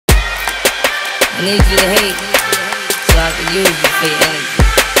I need you to hate so I can use you for your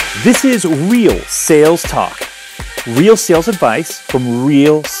energy. This is real sales talk. Real sales advice from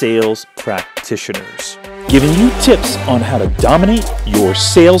real sales practitioners. Giving you tips on how to dominate your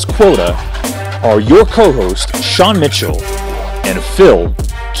sales quota are your co-hosts, Sean Mitchell and Phill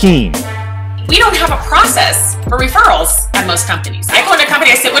Keen. We don't have a process for referrals at most companies. I go into a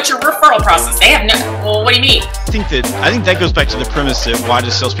company, I say, what's your referral process? They have no, well, what do you mean? I think that goes back to the premise of why do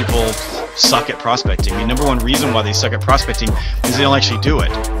salespeople suck at prospecting? I mean, number one reason why they suck at prospecting is they don't actually do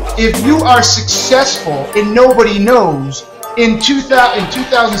it. If you are successful and nobody knows, in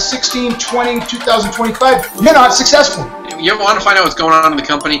 2016, 20, 2025, you're not successful. You ever want to find out what's going on in the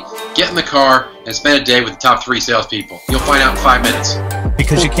company? Get in the car and spend a day with the top 3 salespeople. You'll find out in 5 minutes.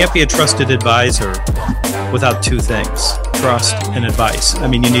 Because you can't be a trusted advisor without 2 things, trust and advice. I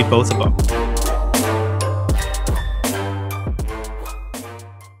mean, you need both of them.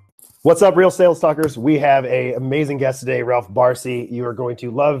 What's up, real sales talkers? We have an amazing guest today, Ralph Barsi. You are going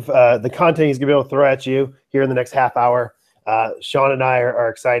to love the content he's going to be able to throw at you here in the next half hour. Sean and I are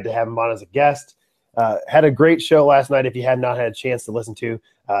excited to have him on as a guest. Had a great show last night. If you had not had a chance to listen to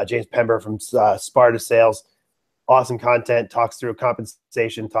James Pember from Sparta Sales, awesome content. Talks through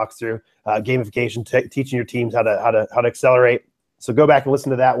compensation, talks through gamification, teaching your teams how to accelerate. So go back and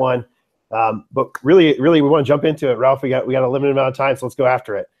listen to that one. But really, we want to jump into it. Ralph, we got a limited amount of time, so let's go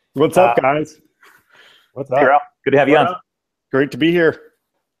after it. What's up, guys? What's up? Hey, Ralph. Good to have you on. Great to be here.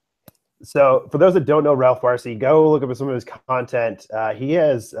 So for those that don't know Ralph Barsi, go look up some of his content. He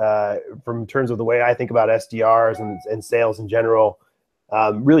has, from terms of the way I think about SDRs and sales in general,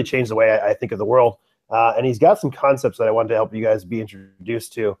 really changed the way I think of the world. And he's got some concepts that I wanted to help you guys be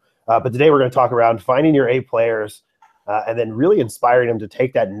introduced to. But today we're going to talk around finding your A players and then really inspiring them to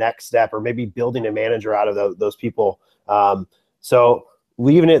take that next step, or maybe building a manager out of those people. So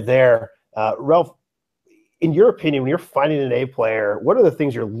leaving it there, Ralph, in your opinion, when you're finding an A player, what are the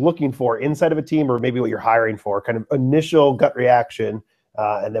things you're looking for inside of a team, or maybe what you're hiring for? Kind of initial gut reaction,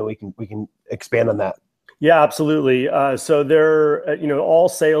 and then we can expand on that. Yeah, absolutely. So they're, all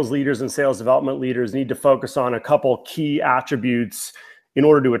sales leaders and sales development leaders need to focus on a couple key attributes in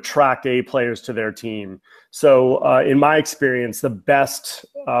order to attract A players to their team. So in my experience, the best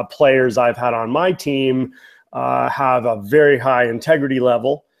players I've had on my team have a very high integrity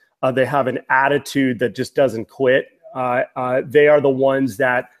level. They have an attitude that just doesn't quit. They are the ones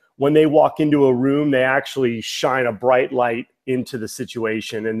that when they walk into a room, they actually shine a bright light into the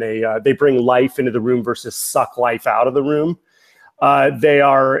situation, and they bring life into the room versus suck life out of the room. They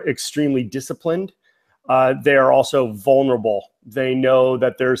are extremely disciplined. They are also vulnerable. They know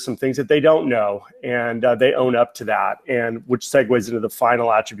that there's some things that they don't know, and they own up to that, and which segues into the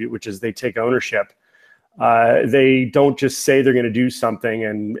final attribute, which is they take ownership. They don't just say they're going to do something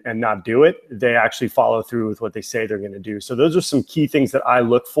and not do it. They actually follow through with what they say they're going to do. So those are some key things that I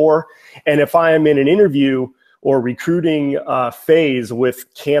look for. And if I am in an interview or recruiting phase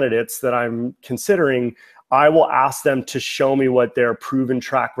with candidates that I'm considering, I will ask them to show me what their proven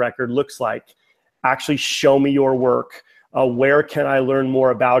track record looks like. Actually show me your work. Where can I learn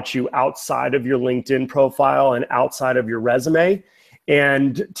more about you outside of your LinkedIn profile and outside of your resume?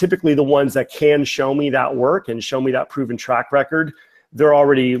 And typically the ones that can show me that work and show me that proven track record, they're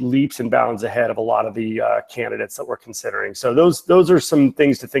already leaps and bounds ahead of a lot of the candidates that we're considering. So those are some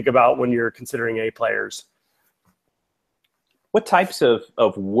things to think about when you're considering A players. What types of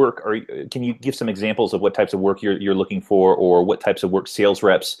work can you give some examples of what types of work you're looking for, or what types of work sales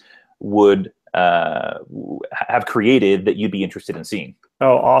reps would have created that you'd be interested in seeing?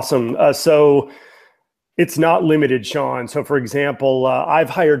 Oh, awesome. So it's not limited, Sean. So for example, I've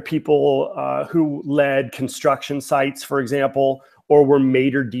hired people who led construction sites, for example, or were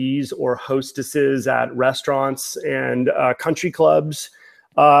maitre d's or hostesses at restaurants and country clubs.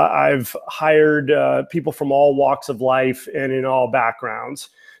 I've hired people from all walks of life and in all backgrounds.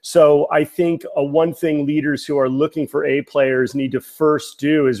 So I think one thing leaders who are looking for A players need to first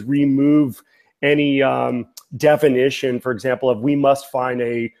do is remove any definition, for example, of we must find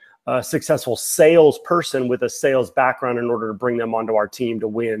a successful salesperson with a sales background in order to bring them onto our team to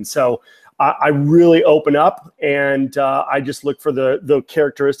win. So I really open up, and I just look for the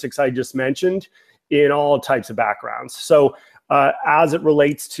characteristics I just mentioned in all types of backgrounds. So as it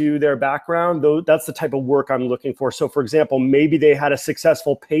relates to their background, that's the type of work I'm looking for. So for example, maybe they had a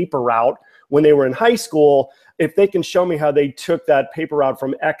successful paper route when they were in high school. If they can show me how they took that paper route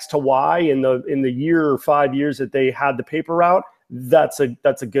from X to Y in the year or 5 years that they had the paper route, that's a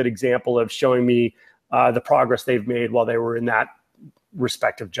good example of showing me the progress they've made while they were in that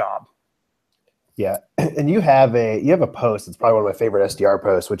respective job. Yeah, and you have a post. It's probably one of my favorite SDR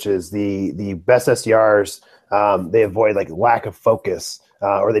posts, which is the best SDRs. They avoid like lack of focus,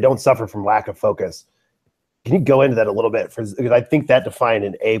 or they don't suffer from lack of focus. Can you go into that a little bit? Because I think that defined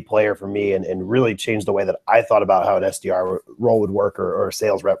an A player for me, and really changed the way that I thought about how an SDR role would work, or a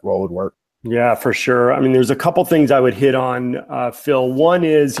sales rep role would work. Yeah, for sure. I mean, there's a couple things I would hit on, Phil. One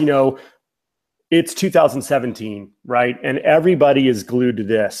is, it's 2017, right? And everybody is glued to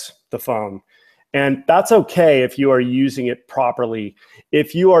the phone. And that's okay if you are using it properly.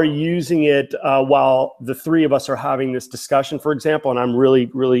 If you are using it while the three of us are having this discussion, for example, and I'm really,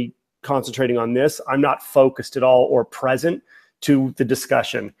 really concentrating on this, I'm not focused at all or present to the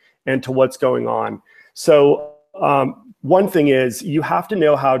discussion and to what's going on. So one thing is you have to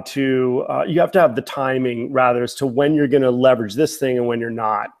know how to, you have to have the timing rather as to when you're going to leverage this thing and when you're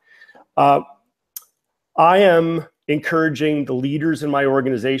not. I am encouraging the leaders in my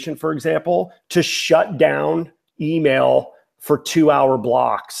organization, for example, to shut down email for 2-hour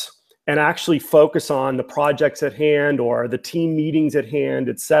blocks and actually focus on the projects at hand or the team meetings at hand,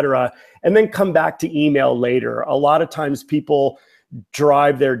 et cetera, and then come back to email later. A lot of times people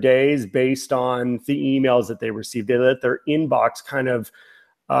drive their days based on the emails that they receive. They let their inbox kind of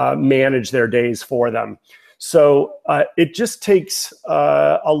manage their days for them. So it just takes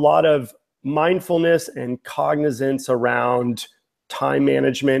a lot of mindfulness and cognizance around time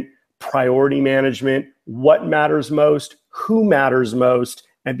management, priority management, what matters most, who matters most,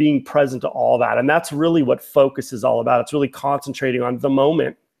 and being present to all that. And that's really what focus is all about. It's really concentrating on the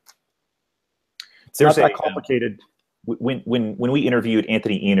moment. It's not that complicated. When we interviewed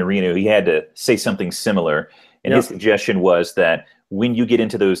Anthony Iannarino, he had to say something similar. And his suggestion was that when you get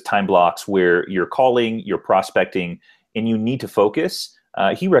into those time blocks where you're calling, you're prospecting, and you need to focus,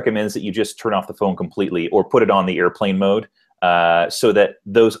 he recommends that you just turn off the phone completely or put it on the airplane mode so that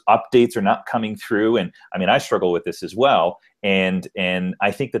those updates are not coming through. And I mean, I struggle with this as well. And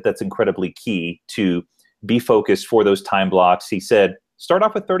I think that that's incredibly key to be focused for those time blocks. He said, start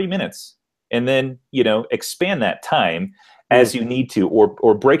off with 30 minutes and then, expand that time as you need to,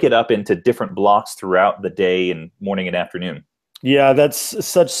 or break it up into different blocks throughout the day and morning and afternoon. Yeah, that's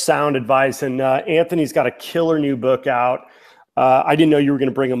such sound advice. And Anthony's got a killer new book out. I didn't know you were going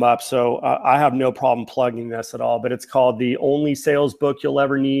to bring them up, so I have no problem plugging this at all. But it's called The Only Sales Book You'll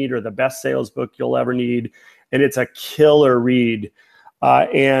Ever Need, or The Best Sales Book You'll Ever Need. And it's a killer read.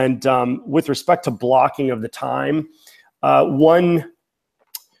 And with respect to blocking of the time, one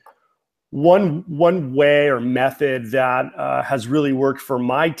way or method that has really worked for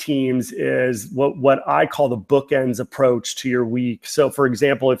my teams is what I call the bookends approach to your week. So, for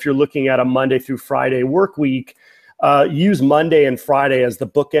example, if you're looking at a Monday through Friday work week, use Monday and Friday as the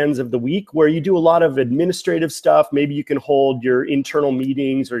bookends of the week where you do a lot of administrative stuff. Maybe you can hold your internal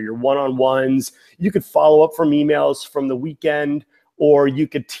meetings or your one-on-ones. You could follow up from emails from the weekend, or you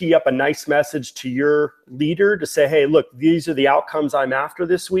could tee up a nice message to your leader to say, hey, look, these are the outcomes I'm after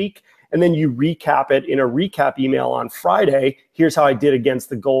this week. And then you recap it in a recap email on Friday. Here's how I did against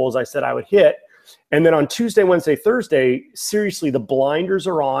the goals I said I would hit. And then on Tuesday, Wednesday, Thursday, seriously, the blinders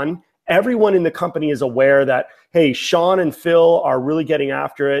are on. Everyone in the company is aware that, hey, Sean and Phil are really getting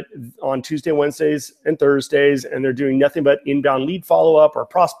after it on Tuesday, Wednesdays, and Thursdays, and they're doing nothing but inbound lead follow-up or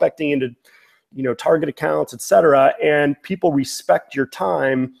prospecting into, target accounts, et cetera. And people respect your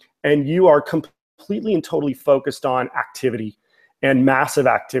time, and you are completely and totally focused on activity and massive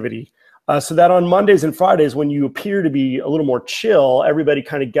activity. So that on Mondays and Fridays, when you appear to be a little more chill, everybody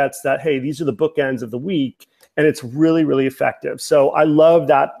kind of gets that, hey, these are the bookends of the week, and it's really, really effective. So I love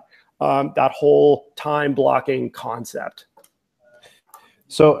that that whole time blocking concept.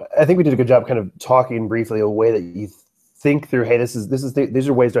 So I think we did a good job kind of talking briefly a way that you think through, hey, these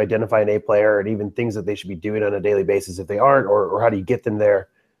are ways to identify an A player and even things that they should be doing on a daily basis if they aren't, or how do you get them there?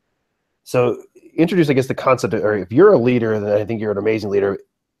 So introduce, I guess, the concept of, or if you're a leader, then I think you're an amazing leader.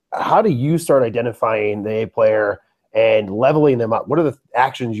 How do you start identifying the A player and leveling them up? What are the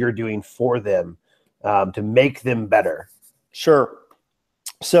actions you're doing for them to make them better? Sure.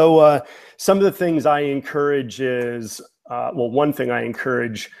 So some of the things I encourage is, one thing I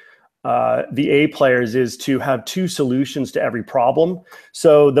encourage the A players is to have 2 solutions to every problem.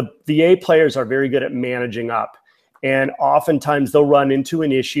 So the A players are very good at managing up. And oftentimes they'll run into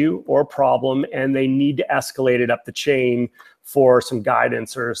an issue or a problem and they need to escalate it up the chain for some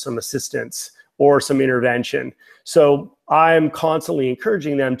guidance or some assistance or some intervention. So I'm constantly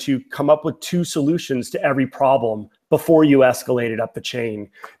encouraging them to come up with 2 solutions to every problem before you escalate it up the chain.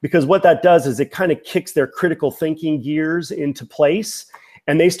 Because what that does is it kind of kicks their critical thinking gears into place.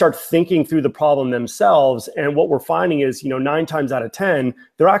 and they start thinking through the problem themselves. And what we're finding is, 9 times out of 10,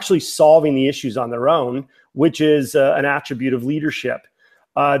 they're actually solving the issues on their own, which is an attribute of leadership.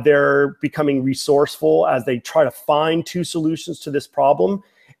 They're becoming resourceful as they try to find 2 solutions to this problem.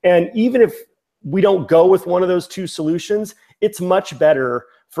 And even if we don't go with one of those 2 solutions, it's much better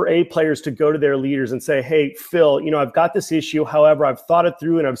for A players to go to their leaders and say, hey, Phill, I've got this issue. However, I've thought it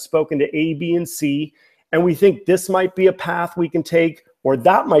through and I've spoken to A, B, and C, and we think this might be a path we can take, or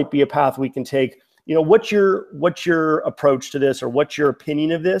that might be a path we can take. What's your approach to this, or what's your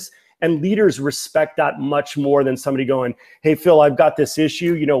opinion of this? And leaders respect that much more than somebody going, hey, Phill, I've got this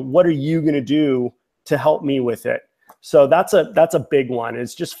issue. What are you going to do to help me with it? So that's a big one.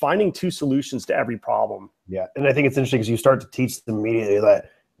 It's just finding 2 solutions to every problem. Yeah, and I think it's interesting because you start to teach them immediately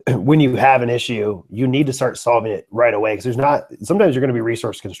that when you have an issue, you need to start solving it right away. Because sometimes you're going to be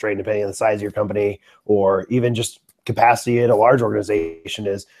resource constrained depending on the size of your company, or even just capacity in a large organization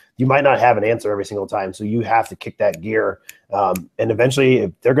is you might not have an answer every single time. So you have to kick that gear. And eventually,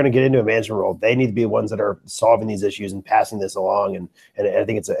 if they're going to get into a management role, they need to be the ones that are solving these issues and passing this along. And I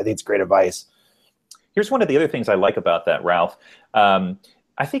think it's great advice. Here's one of the other things I like about that, Ralph.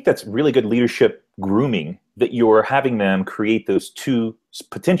 I think that's really good leadership grooming, that you're having them create those 2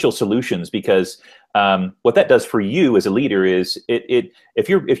 potential solutions, because what that does for you as a leader is if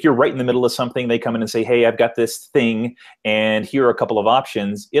you're right in the middle of something, they come in and say, hey, I've got this thing and here are a couple of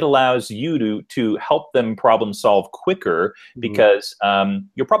options. It allows you to help them problem solve quicker, because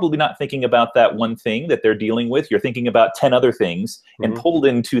you're probably not thinking about that one thing that they're dealing with. You're thinking about 10 other things and pulled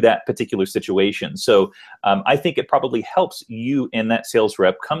into that particular situation. So I think it probably helps you and that sales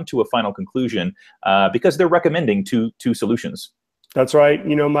rep come to a final conclusion because they're recommending two solutions. That's right.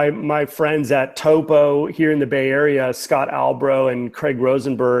 My friends at Topo here in the Bay Area, Scott Albro and Craig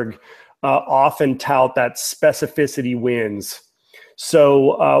Rosenberg, often tout that specificity wins.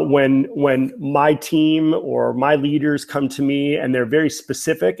 So when my team or my leaders come to me and they're very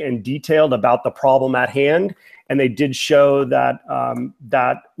specific and detailed about the problem at hand, and they did show that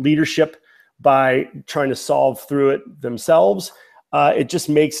that leadership by trying to solve through it themselves, it just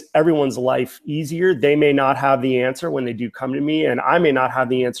makes everyone's life easier. They may not have the answer when they do come to me, and I may not have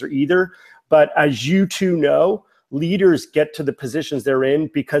the answer either. But as you two know, leaders get to the positions they're in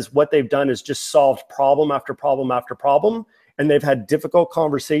because what they've done is just solved problem after problem after problem. And they've had difficult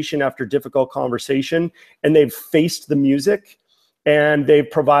conversation after difficult conversation, and they've faced the music, and they've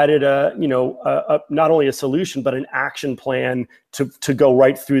provided not only a solution, but an action plan to go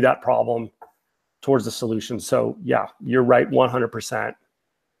right through that problem towards the solution. So yeah, you're right, 100%.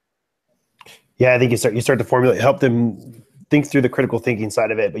 Yeah, I think you start to formulate, help them think through the critical thinking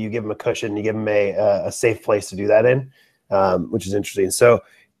side of it, but you give them a cushion, you give them a safe place to do that in, which is interesting. So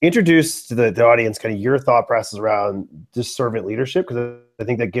introduce to the audience kind of your thought process around just servant leadership, because I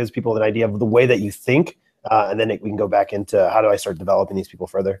think that gives people an idea of the way that you think, and then we can go back into how do I start developing these people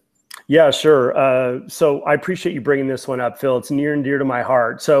further. Yeah, sure. So I appreciate you bringing this one up, Phill. It's near and dear to my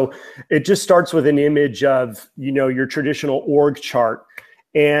heart. So it just starts with an image of, your traditional org chart.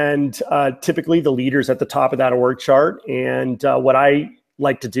 And typically the leader's at the top of that org chart. And what I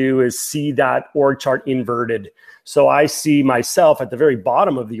like to do is see that org chart inverted. So I see myself at the very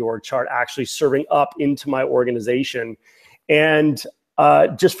bottom of the org chart actually serving up into my organization. And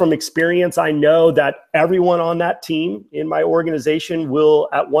just from experience, I know that everyone on that team in my organization will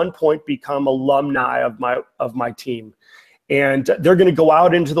at one point become alumni of my team. And they're going to go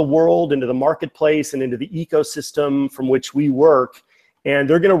out into the world, into the marketplace, and into the ecosystem from which we work. And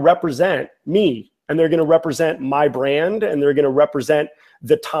they're going to represent me, and they're going to represent my brand, and they're going to represent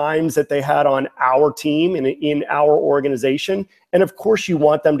the times that they had on our team and in our organization. And of course, you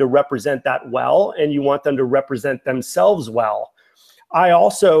want them to represent that well, and you want them to represent themselves well. I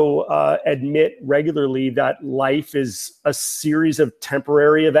also admit regularly that life is a series of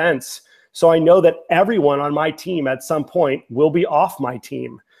temporary events. So I know that everyone on my team at some point will be off my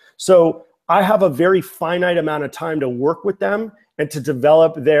team. So I have a very finite amount of time to work with them and to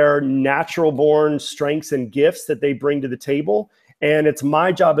develop their natural born strengths and gifts that they bring to the table. And it's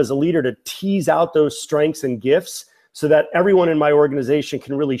my job as a leader to tease out those strengths and gifts so that everyone in my organization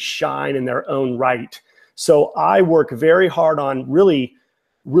can really shine in their own right. So I work very hard on really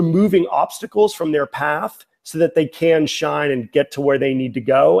removing obstacles from their path so that they can shine and get to where they need to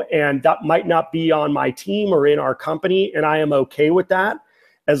go. And that might not be on my team or in our company, and I am okay with that,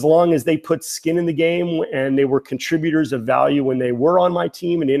 as long as they put skin in the game and they were contributors of value when they were on my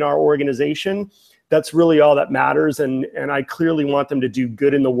team and in our organization. That's really all that matters. And I clearly want them to do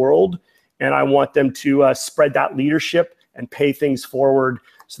good in the world, and I want them to spread that leadership and pay things forward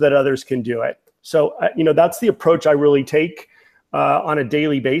so that others can do it. So, that's the approach I really take. on a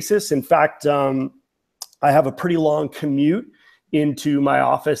daily basis. In fact, I have a pretty long commute into my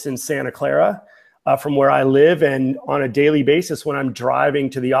office in Santa Clara from where I live. And on a daily basis, when I'm driving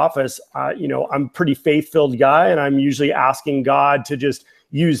to the office, I'm a pretty faith-filled guy, and I'm usually asking God to just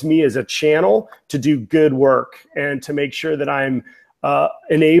use me as a channel to do good work and to make sure that I'm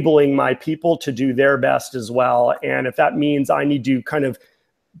enabling my people to do their best as well. And if that means I need to kind of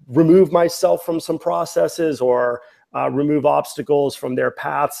remove myself from some processes or remove obstacles from their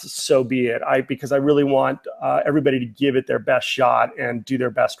paths, so be it. Because I really want everybody to give it their best shot and do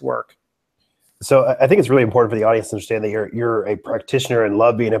their best work. So I think it's really important for the audience to understand that you're a practitioner and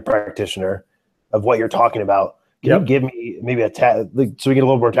love being a practitioner of what you're talking about. Can you give me maybe so we get a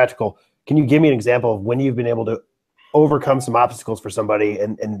little more tactical? Can you give me an example of when you've been able to overcome some obstacles for somebody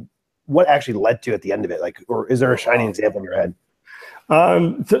and what actually led to at the end of it? Like, or is there a shining example in your head?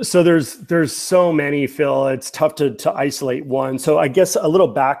 So there's so many, Phil. It's tough to isolate one. So I guess a little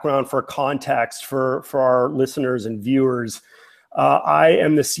background for context for our listeners and viewers. I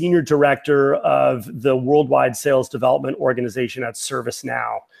am the senior director of the worldwide sales development organization at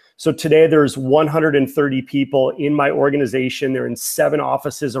ServiceNow. So today there's 130 people in my organization. They're in 7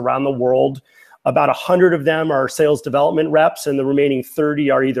 offices around the world. About 100 of them are sales development reps, and the remaining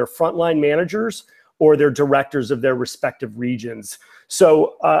 30 are either frontline managers or they're directors of their respective regions.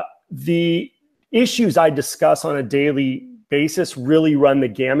 So the issues I discuss on a daily basis really run the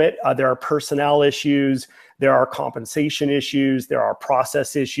gamut. There are personnel issues, there are compensation issues, there are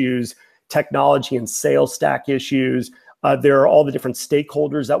process issues, technology and sales stack issues. There are all the different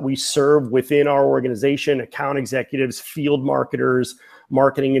stakeholders that we serve within our organization, account executives, field marketers,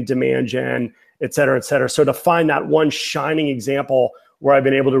 marketing and demand gen, et cetera, et cetera. So to find that one shining example where I've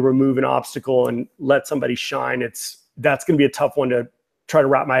been able to remove an obstacle and let somebody shine, that's going to be a tough one to try to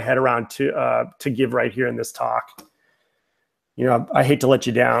wrap my head around to give right here in this talk. I hate to let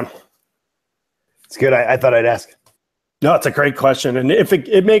you down. It's good. I thought I'd ask. No, it's a great question. And if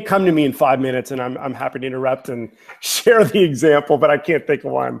it may come to me in 5 minutes, and I'm happy to interrupt and share the example, but I can't think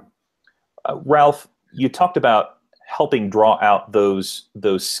of one. Ralph, you talked about helping draw out those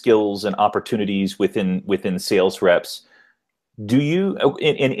skills and opportunities within sales reps. Do you,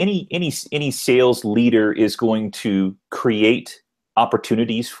 and any sales leader is going to create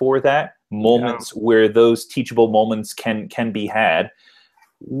opportunities for that, moments where those teachable moments can be had.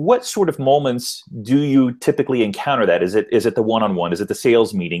 What sort of moments do you typically encounter that? Is it the one-on-one? Is it the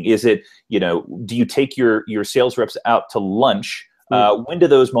sales meeting? Is it, do you take your sales reps out to lunch? When do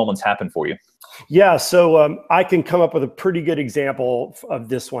those moments happen for you? Yeah, so I can come up with a pretty good example of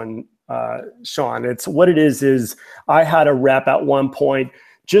this one, Sean. It's what it is I had a rep at one point,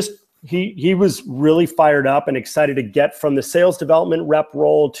 he was really fired up and excited to get from the sales development rep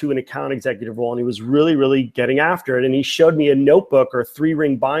role to an account executive role. And he was really, really getting after it. And he showed me a notebook or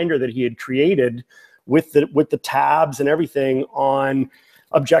 3-ring binder that he had created with the tabs and everything on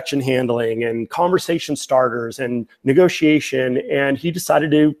objection handling and conversation starters and negotiation. And he decided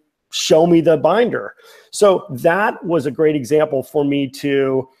to show me the binder. So that was a great example for me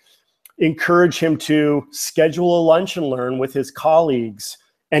to encourage him to schedule a lunch and learn with his colleagues.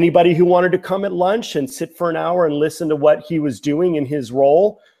 Anybody who wanted to come at lunch and sit for an hour and listen to what he was doing in his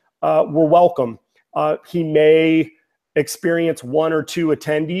role were welcome. He may experience 1 or 2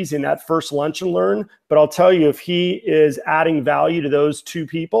 attendees in that first lunch and learn, but I'll tell you, if he is adding value to those 2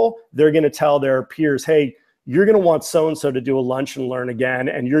 people, they're going to tell their peers, hey, you're going to want so-and-so to do a lunch and learn again,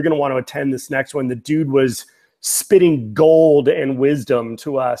 and you're going to want to attend this next one. The dude was spitting gold and wisdom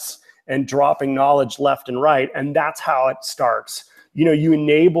to us and dropping knowledge left and right, and that's how it starts. You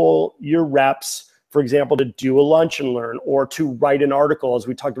enable your reps, for example, to do a lunch and learn or to write an article, as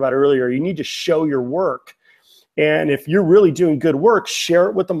we talked about earlier. You need to show your work. And if you're really doing good work, share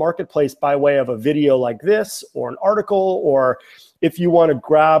it with the marketplace by way of a video like this or an article, or if you want to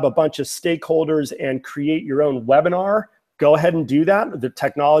grab a bunch of stakeholders and create your own webinar, go ahead and do that. The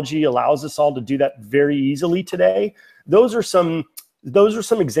technology allows us all to do that very easily today. Those are some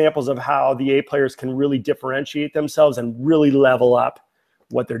examples of how the A players can really differentiate themselves and really level up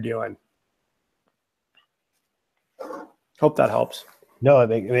what they're doing. Hope that helps. No, I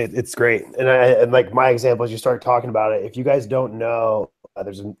mean, it's great. And like my example, as you start talking about it, if you guys don't know,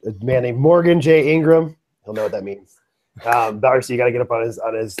 there's a man named Morgan J. Ingram. He'll know what that means. Barsi, you got to get up on his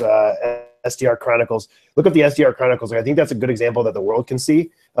SDR Chronicles. Look up the SDR Chronicles. I think that's a good example that the world can see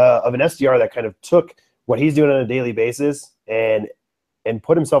of an SDR that kind of took what he's doing on a daily basis and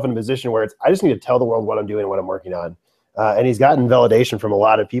put himself in a position where I just need to tell the world what I'm doing and what I'm working on. And he's gotten validation from a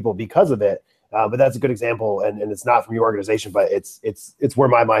lot of people because of it. But that's a good example, and it's not from your organization, but it's where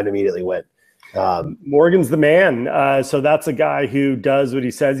my mind immediately went. Morgan's the man. So that's a guy who does what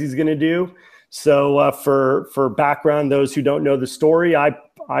he says he's going to do. So for background, those who don't know the story, I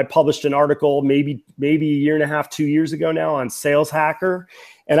published an article maybe a year and a half, 2 years ago now on Sales Hacker.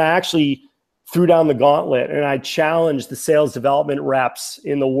 And I actually threw down the gauntlet and I challenged the sales development reps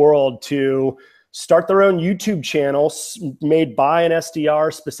in the world to start their own YouTube channel made by an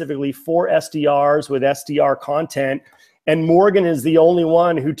SDR specifically for SDRs with SDR content. And Morgan is the only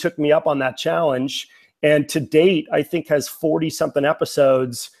one who took me up on that challenge. And to date, I think has 40 something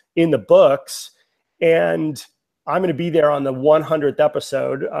episodes in the books. And I'm going to be there on the 100th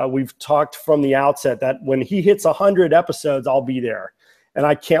episode. We've talked from the outset that when he hits 100 episodes, I'll be there. And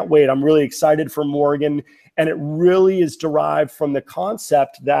I can't wait. I'm really excited for Morgan. And it really is derived from the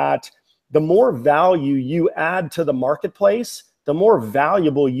concept that the more value you add to the marketplace, the more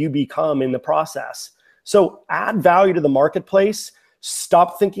valuable you become in the process. So add value to the marketplace,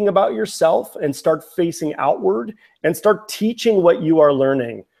 stop thinking about yourself and start facing outward and start teaching what you are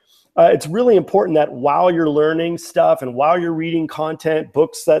learning. It's really important that while you're learning stuff and while you're reading content,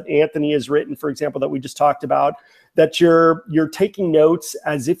 books that Anthony has written, for example, that we just talked about, that you're taking notes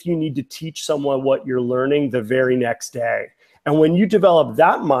as if you need to teach someone what you're learning the very next day. And when you develop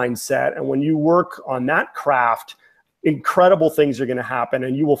that mindset and when you work on that craft, incredible things are going to happen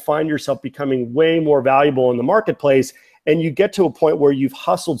and you will find yourself becoming way more valuable in the marketplace. And you get to a point where you've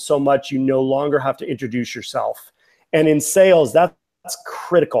hustled so much, you no longer have to introduce yourself. And in sales, that's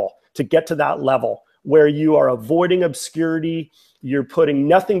critical to get to that level where you are avoiding obscurity, you're putting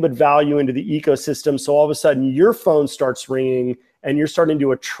nothing but value into the ecosystem. So all of a sudden your phone starts ringing and you're starting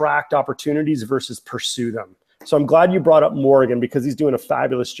to attract opportunities versus pursue them. So I'm glad you brought up Morgan because he's doing a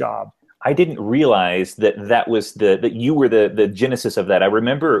fabulous job. I didn't realize that was that you were the genesis of that. I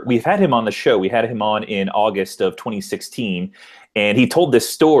remember we've had him on the show. We had him on in August of 2016, and he told this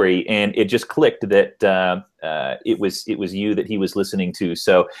story, and it just clicked that it was you that he was listening to.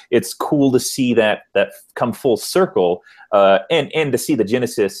 So it's cool to see that come full circle, and to see the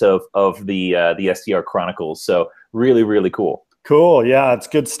genesis of the SDR Chronicles. So really, really cool. Cool. Yeah, it's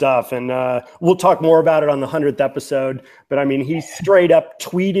good stuff. And we'll talk more about it on the 100th episode. But I mean, he straight up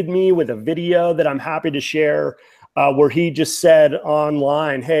tweeted me with a video that I'm happy to share where he just said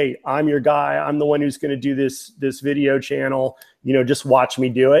online, hey, I'm your guy. I'm the one who's going to do this video channel. You know, just watch me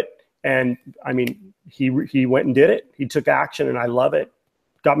do it. And I mean, he went and did it. He took action and I love it.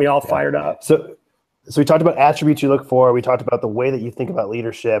 Got me all fired up. So we talked about attributes you look for. We talked about the way that you think about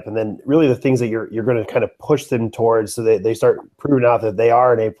leadership, and then really the things that you're going to kind of push them towards so that they start proving out that they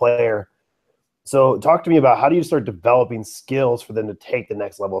are an A player. So talk to me about how do you start developing skills for them to take the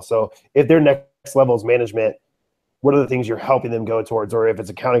next level? So if their next level is management, what are the things you're helping them go towards? Or if it's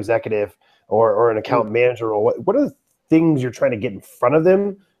account executive or an account manager role, what are the things you're trying to get in front of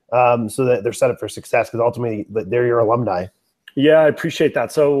them so that they're set up for success? Because ultimately they're your alumni. Yeah, I appreciate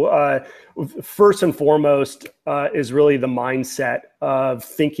that. So first and foremost is really the mindset of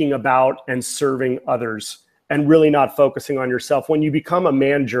thinking about and serving others and really not focusing on yourself. When you become a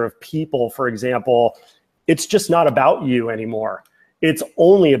manager of people, for example, it's just not about you anymore. It's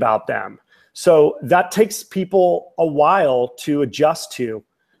only about them. So that takes people a while to adjust to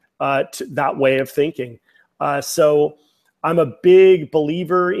that way of thinking. So I'm a big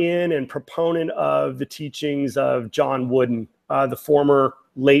believer in and proponent of the teachings of John Wooden, the former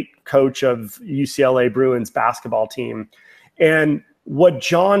late coach of UCLA Bruins basketball team. And what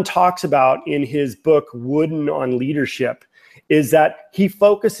John talks about in his book, Wooden on Leadership, is that he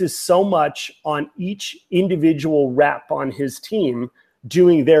focuses so much on each individual rep on his team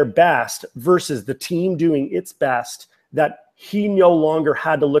doing their best versus the team doing its best, that he no longer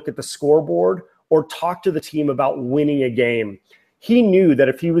had to look at the scoreboard or talk to the team about winning a game. He knew that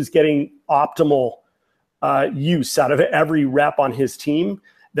if he was getting optimal use out of every rep on his team,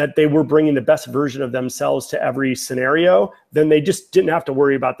 that they were bringing the best version of themselves to every scenario, then they just didn't have to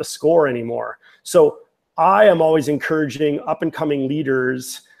worry about the score anymore. So I am always encouraging up and coming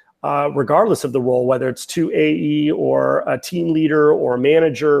leaders, regardless of the role, whether it's 2AE or a team leader or a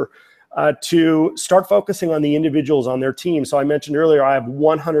manager, to start focusing on the individuals on their team. So I mentioned earlier, I have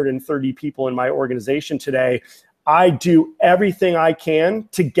 130 people in my organization today. I do everything I can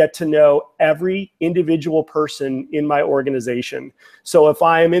to get to know every individual person in my organization. So if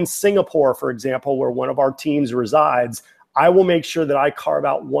I am in Singapore, for example, where one of our teams resides, I will make sure that I carve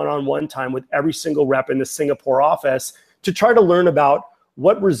out one-on-one time with every single rep in the Singapore office to try to learn about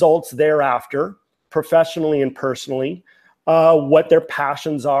what results they're after, professionally and personally, what their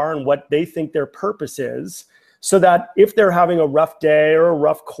passions are and what they think their purpose is, so that if they're having a rough day or a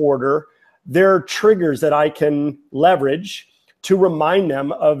rough quarter, there are triggers that I can leverage to remind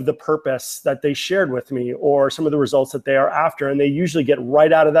them of the purpose that they shared with me or some of the results that they are after. And they usually get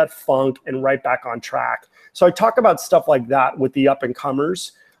right out of that funk and right back on track. So I talk about stuff like that with the up and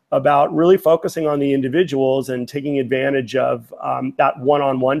comers, about really focusing on the individuals and taking advantage of that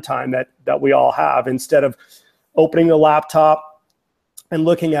one-on-one time that we all have, instead of opening the laptop and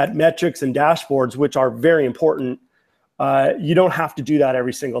looking at metrics and dashboards, which are very important. You don't have to do that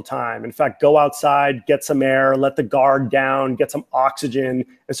every single time. In fact, go outside, get some air, let the guard down, get some oxygen,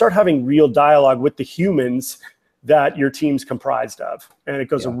 and start having real dialogue with the humans that your team's comprised of. And it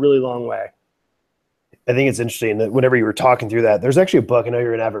goes a really long way. I think it's interesting that whenever you were talking through that, there's actually a book, I know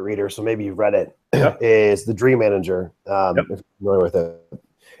you're an avid reader, so maybe you've read it, is The Dream Manager, if you're familiar with it.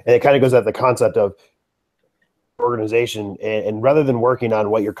 And it kind of goes at the concept of organization, and rather than working on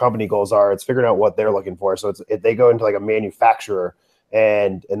what your company goals are, it's figuring out what they're looking for. So they go into like a manufacturer,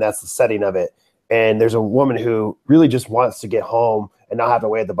 and that's the setting of it. And there's a woman who really just wants to get home and not have to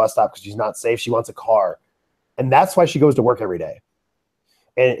wait at the bus stop because she's not safe. She wants a car. And that's why she goes to work every day.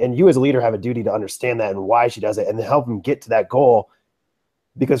 And you as a leader have a duty to understand that and why she does it, and to help them get to that goal,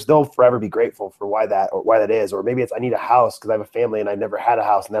 because they'll forever be grateful for why that is. Or maybe it's, I need a house because I have a family and I've never had a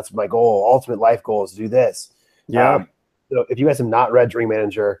house, and that's my goal. Ultimate life goal is to do this. So if you guys have not read Dream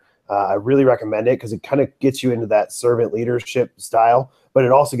Manager, I really recommend it, because it kind of gets you into that servant leadership style, but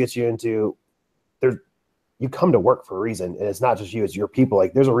it also gets you into you come to work for a reason, and it's not just you, it's your people.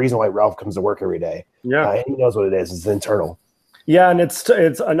 Like, there's a reason why Ralph comes to work every day. And he knows what it is. It's internal. Yeah, and it's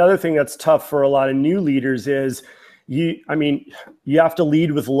another thing that's tough for a lot of new leaders is you have to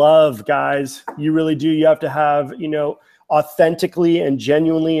lead with love, guys. You really do. You have to have, authentically and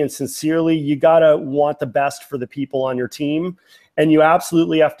genuinely and sincerely, you got to want the best for the people on your team. And you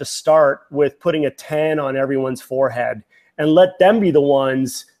absolutely have to start with putting a 10 on everyone's forehead and let them be the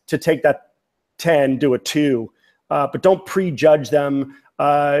ones to take that 10, do a 2. But don't prejudge them.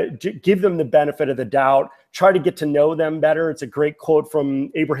 Give them the benefit of the doubt. Try to get to know them better. It's a great quote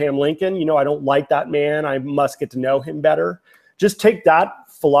from Abraham Lincoln. I don't like that man. I must get to know him better. Just take that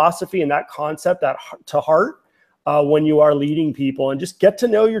philosophy and that concept to heart when you are leading people, and just get to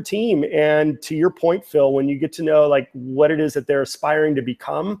know your team. And to your point, Phill, when you get to know like what it is that they're aspiring to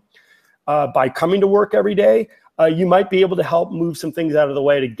become by coming to work every day, you might be able to help move some things out of the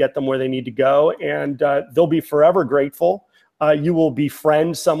way to get them where they need to go. And they'll be forever grateful. You will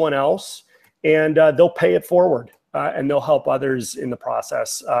befriend someone else, and they'll pay it forward, and they'll help others in the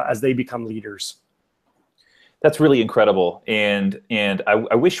process as they become leaders. That's really incredible. And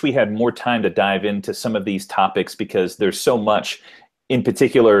I wish we had more time to dive into some of these topics, because there's so much, in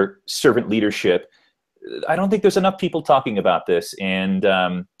particular, servant leadership. I don't think there's enough people talking about this. And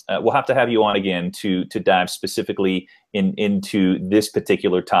we'll have to have you on again to dive specifically into this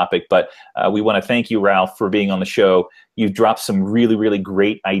particular topic. But we want to thank you, Ralph, for being on the show. You've dropped some really, really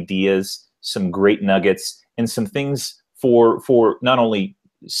great ideas, some great nuggets, and some things for not only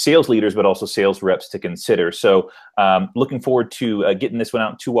sales leaders, but also sales reps to consider. So looking forward to getting this one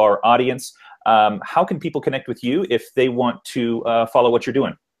out to our audience. How can people connect with you if they want to follow what you're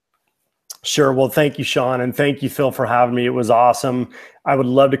doing? Sure. Well, thank you, Sean. And thank you, Phill, for having me. It was awesome. I would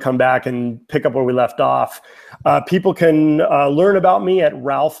love to come back and pick up where we left off. People can learn about me at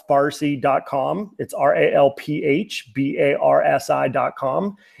ralphbarsi.com. It's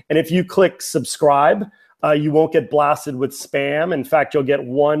RalphBarsi.com. And if you click subscribe, you won't get blasted with spam. In fact, you'll get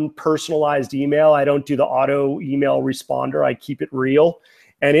one personalized email. I don't do the auto email responder. I keep it real.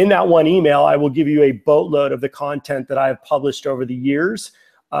 And in that one email, I will give you a boatload of the content that I have published over the years.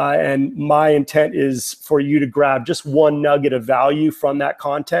 And my intent is for you to grab just one nugget of value from that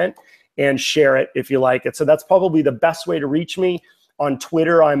content and share it if you like it. So that's probably the best way to reach me. On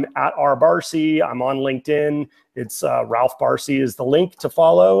Twitter, I'm at rbarsi. I'm on LinkedIn. It's Ralph Barsi is the link to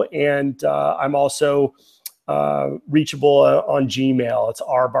follow. And I'm also reachable on Gmail. It's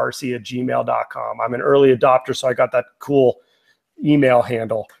rbarsi@gmail.com. I'm an early adopter, so I got that cool email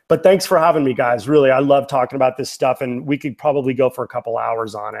handle. But thanks for having me, guys. Really, I love talking about this stuff, and we could probably go for a couple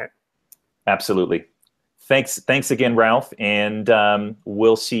hours on it. Absolutely. Thanks again, Ralph. And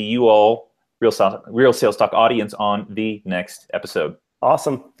we'll see you all, Real Sales Talk audience, on the next episode.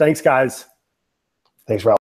 Awesome. Thanks, guys. Thanks, Ralph.